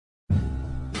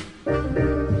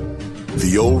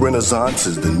The old Renaissance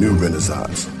is the new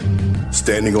Renaissance,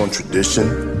 standing on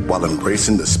tradition while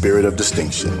embracing the spirit of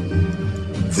distinction.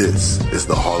 This is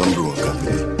the Harlem Brewing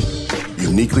Company.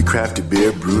 Uniquely crafted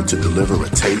beer brewed to deliver a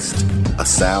taste, a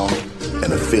sound,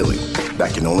 and a feeling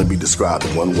that can only be described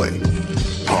in one way,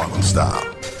 Harlem style.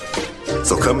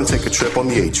 So come and take a trip on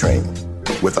the A Train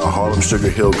with our Harlem Sugar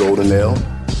Hill Golden Ale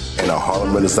and our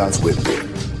Harlem Renaissance Wit Beer,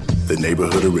 the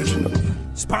neighborhood original.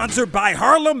 Sponsored by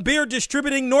Harlem Beer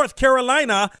Distributing North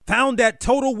Carolina, found at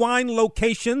Total Wine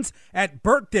locations at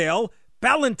Birkdale,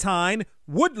 Ballantyne,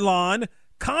 Woodlawn,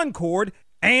 Concord,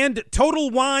 and Total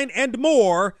Wine and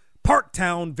More,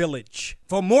 Parktown Village.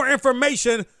 For more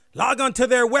information, log on to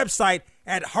their website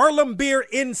at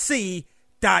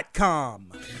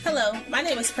harlembeernc.com. Hello, my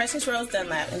name is Precious Rose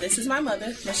Dunlap, and this is my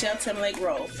mother, Michelle Timberlake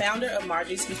Roll, founder of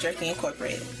Marjorie's Beef Jerky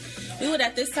Incorporated. We would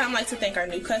at this time like to thank our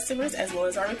new customers as well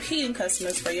as our repeating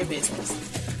customers for your business.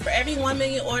 For every 1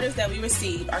 million orders that we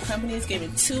receive, our company is giving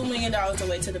 $2 million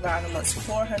away to divide amongst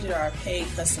 400 of our paid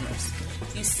customers.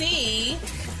 You see,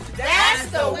 that's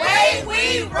the way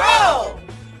we roll!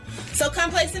 So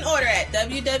come place an order at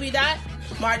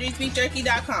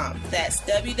www.marjoriesbeefjerky.com. That's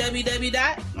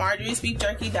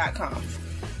www.marjoriesbeefjerky.com.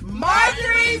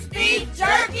 Marjorie's Beef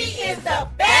Jerky is the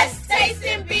best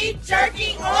tasting beef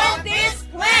jerky on this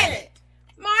planet.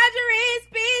 Marjorie's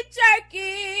Beef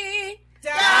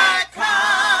Jerky.com.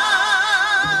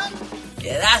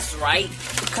 Yeah, that's right,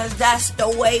 because that's the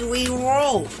way we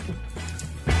roll.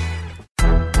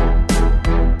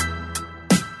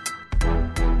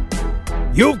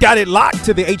 You've got it locked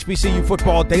to the HBCU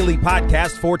Football Daily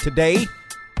Podcast for today,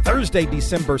 Thursday,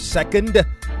 December 2nd.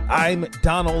 I'm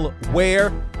Donald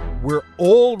Ware. We're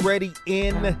already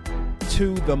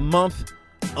into the month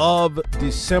of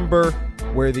December,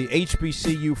 where the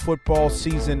HBCU football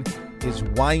season is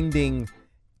winding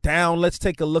down. Let's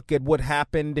take a look at what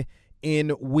happened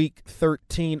in Week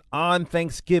 13 on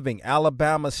Thanksgiving.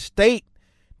 Alabama State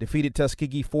defeated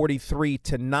Tuskegee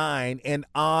 43-9, and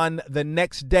on the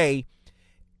next day,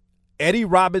 Eddie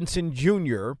Robinson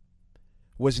Jr.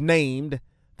 was named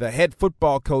the head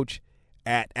football coach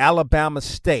at Alabama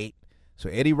State. So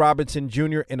Eddie Robinson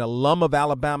Jr., an alum of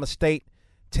Alabama State,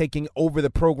 taking over the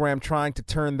program, trying to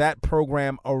turn that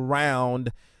program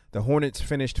around. The Hornets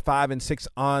finished 5-6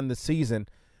 on the season.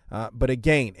 But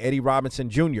again, Eddie Robinson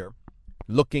Jr.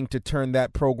 looking to turn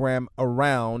that program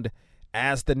around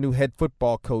as the new head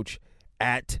football coach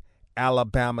at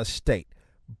Alabama State.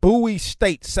 Bowie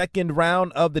State, second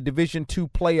round of the Division II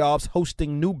playoffs,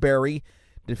 hosting Newberry,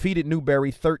 defeated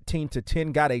Newberry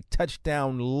 13-10, got a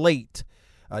touchdown late,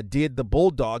 did the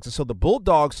Bulldogs. And so the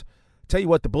Bulldogs, tell you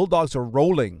what, the Bulldogs are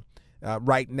rolling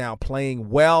right now, playing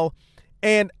well.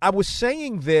 And I was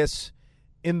saying this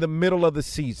in the middle of the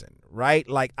season, right?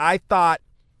 Like, I thought,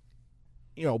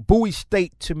 Bowie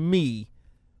State to me,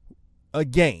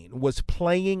 again, was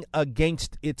playing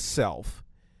against itself.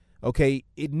 Okay,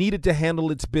 it needed to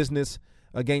handle its business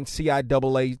against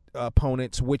CIAA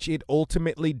opponents, which it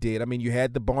ultimately did. I mean, you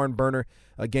had the barn burner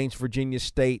against Virginia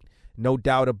State, no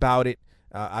doubt about it.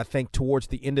 I think towards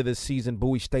the end of the season,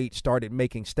 Bowie State started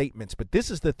making statements. But this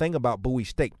is the thing about Bowie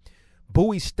State.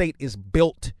 Bowie State is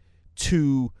built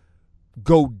to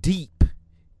go deep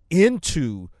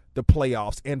into the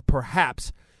playoffs and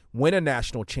perhaps win a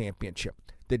national championship.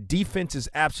 The defense is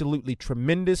absolutely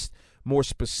tremendous. More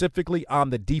specifically on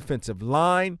the defensive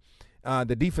line.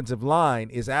 The defensive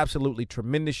line is absolutely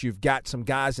tremendous. You've got some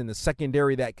guys in the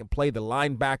secondary that can play. The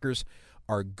linebackers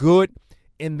are good.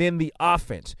 And then the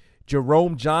offense.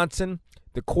 Jerome Johnson,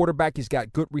 the quarterback, he's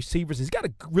got good receivers. He's got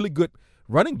a really good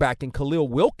running back in Khalil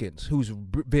Wilkins, who's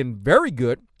been very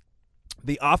good.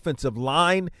 The offensive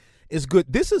line is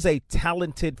good. This is a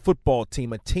talented football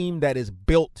team, a team that is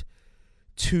built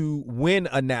to win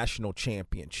a national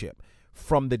championship.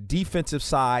 From the defensive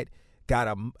side, got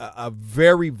a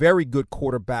very, very good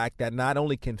quarterback that not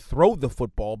only can throw the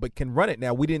football but can run it.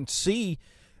 Now, we didn't see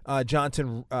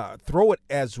Johnson throw it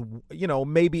as,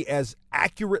 maybe as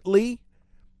accurately,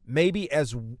 maybe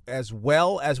as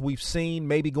well as we've seen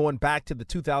maybe going back to the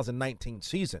 2019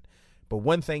 season. But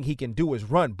one thing he can do is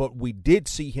run. But we did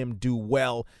see him do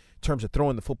well in terms of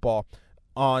throwing the football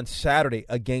on Saturday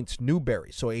against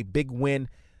Newberry. So a big win.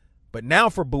 But now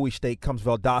for Bowie State comes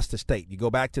Valdosta State. You go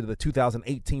back to the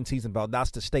 2018 season,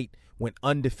 Valdosta State went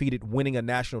undefeated, winning a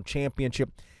national championship.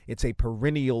 It's a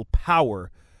perennial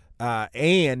power,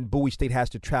 and Bowie State has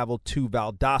to travel to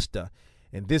Valdosta.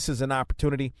 And this is an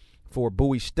opportunity for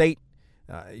Bowie State.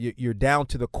 You're down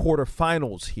to the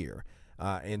quarterfinals here.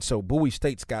 And so Bowie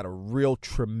State's got a real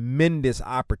tremendous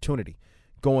opportunity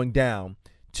going down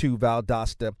to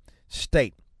Valdosta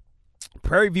State.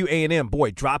 Prairie View A&M,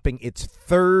 boy, dropping its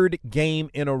third game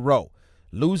in a row,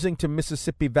 losing to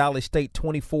Mississippi Valley State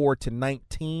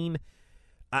 24-19.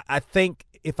 I think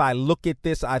if I look at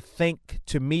this, I think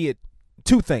to me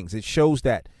two things. It shows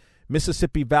that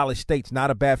Mississippi Valley State's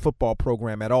not a bad football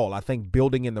program at all. I think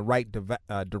building in the right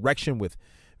direction with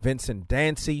Vincent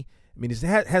Dancy. I mean, he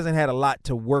hasn't had a lot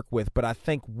to work with, but I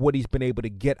think what he's been able to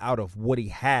get out of what he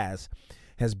has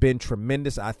been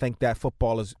tremendous. I think that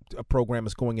program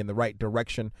is going in the right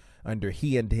direction under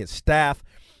he and his staff.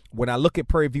 When I look at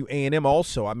Prairie View A&M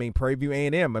also, I mean, Prairie View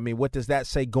A&M, I mean, what does that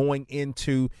say going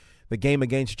into the game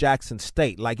against Jackson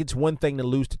State? Like, it's one thing to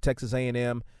lose to Texas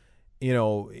A&M,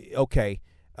 okay.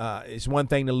 It's one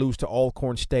thing to lose to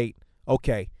Alcorn State.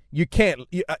 Okay. You can't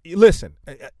listen,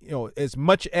 as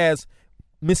much as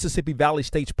Mississippi Valley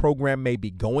State's program may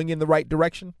be going in the right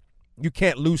direction, you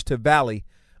can't lose to Valley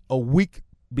a week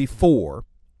before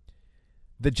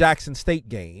the Jackson State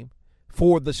game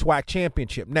for the SWAC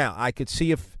championship. Now, I could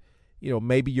see if,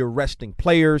 maybe you're resting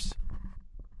players,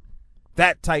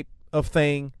 that type of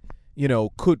thing,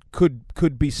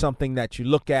 could be something that you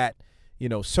look at,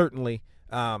 certainly.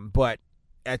 But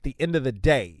at the end of the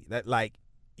day, that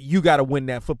you got to win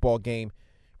that football game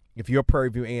if you're Prairie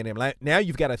View A&M. Now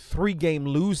you've got a 3-game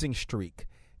losing streak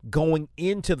going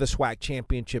into the SWAC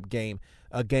championship game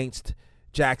against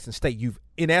Jackson State. You've,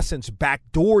 in essence,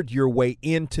 backdoored your way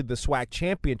into the SWAC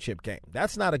championship game.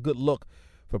 That's not a good look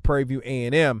for Prairie View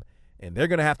A&M, and they're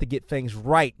going to have to get things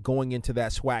right going into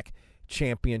that SWAC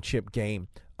championship game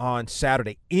on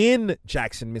Saturday in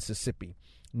Jackson, Mississippi,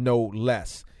 no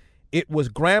less. It was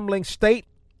Grambling State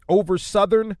over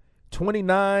Southern,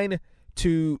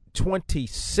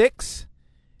 29-26,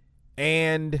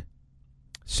 and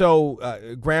so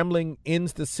Grambling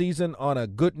ends the season on a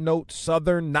good note.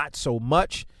 Southern, not so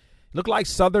much. Looked like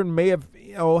Southern may have,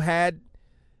 had,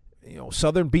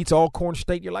 Southern beats Alcorn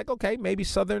State. You're like, okay, maybe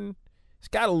Southern's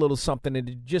got a little something, and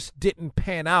it just didn't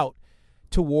pan out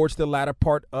towards the latter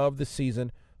part of the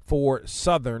season for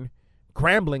Southern.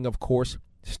 Grambling, of course,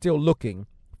 still looking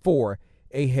for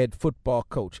a head football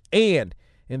coach. And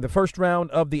in the first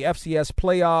round of the FCS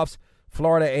playoffs,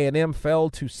 Florida A&M fell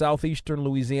to Southeastern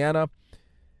Louisiana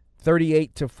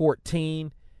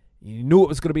 38-14. You knew it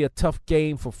was going to be a tough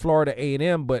game for Florida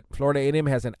A&M, but Florida A&M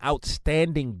has an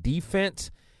outstanding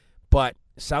defense. But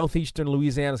Southeastern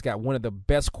Louisiana's got one of the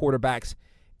best quarterbacks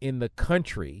in the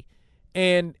country.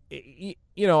 And, I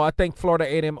think Florida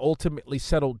A&M ultimately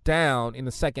settled down in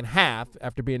the second half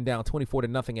after being down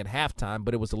 24-0 at halftime,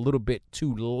 but it was a little bit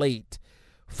too late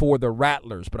for the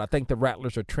Rattlers. But I think the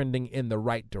Rattlers are trending in the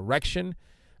right direction.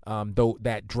 Though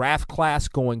that draft class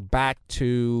going back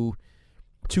to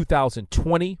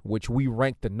 2020, which we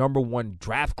ranked the number 1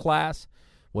 draft class,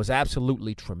 was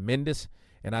absolutely tremendous.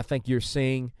 And I think you're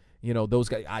seeing, those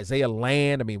guys, Isaiah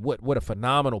Land, I mean, what a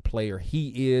phenomenal player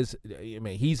he is. I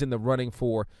mean, he's in the running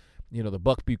for, the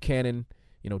Buck Buchanan,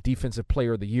 Defensive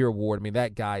Player of the Year award. I mean,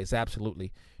 that guy is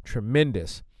absolutely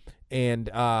tremendous. And,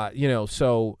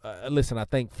 listen, I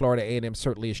think Florida A&M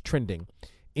certainly is trending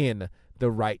in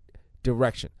the right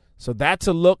direction. So that's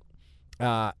a look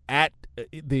at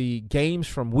the games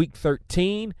from Week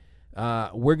 13.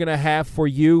 We're going to have for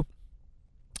you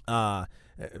going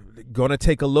to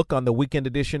take a look on the weekend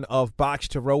edition of Box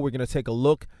to Row. We're going to take a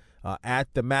look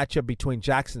at the matchup between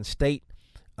Jackson State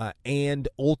and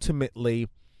ultimately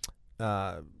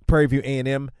Prairie View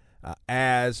A&M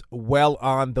as well.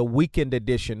 On the weekend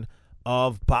edition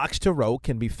of Box to Row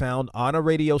can be found on a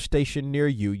radio station near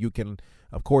you. You can,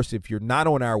 of course, if you're not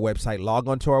on our website, log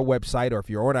onto our website, or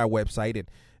if you're on our website at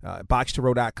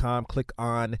boxtorow.com, click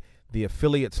on the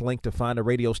affiliates link to find a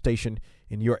radio station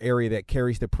in your area that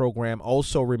carries the program.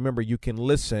 Also, remember, you can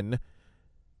listen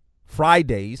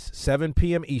Fridays, 7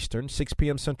 p.m. Eastern, 6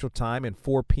 p.m. Central Time, and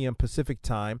 4 p.m. Pacific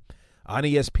Time on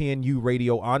ESPNU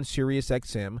Radio on Sirius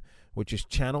XM, which is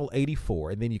Channel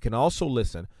 84. And then you can also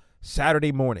listen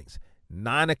Saturday mornings,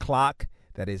 9 o'clock,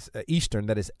 that is Eastern,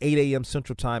 that is 8 a.m.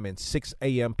 Central Time and 6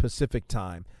 a.m. Pacific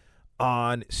Time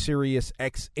on Sirius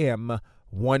XM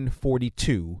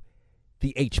 142,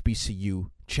 the HBCU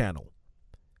channel.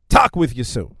 Talk with you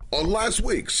soon. On last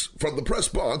week's From the Press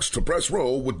Box to Press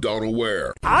Row with Donald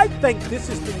Ware. I think this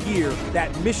is the year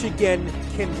that Michigan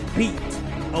can beat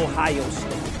Ohio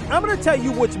State. I'm going to tell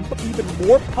you what's even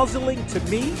more puzzling to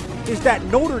me is that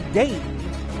Notre Dame,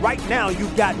 right now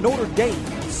you've got Notre Dame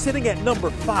sitting at number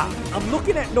 5. I'm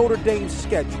looking at Notre Dame's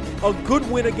schedule. A good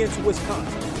win against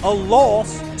Wisconsin. A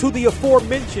loss to the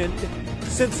aforementioned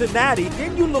Cincinnati.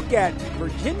 Then you look at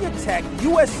Virginia Tech,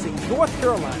 USC, North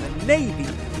Carolina,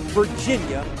 Navy,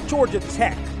 Virginia, Georgia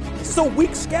Tech. It's a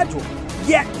weak schedule.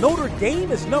 Yet Notre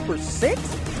Dame is number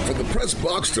 6? From the Press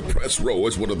Box to Press Row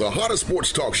is one of the hottest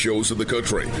sports talk shows in the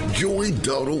country. Join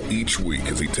Donald each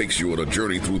week as he takes you on a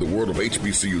journey through the world of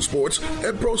HBCU sports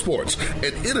and pro sports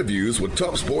and interviews with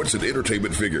top sports and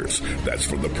entertainment figures. That's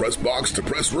from the Press Box to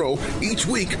Press Row each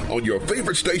week on your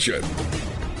favorite station.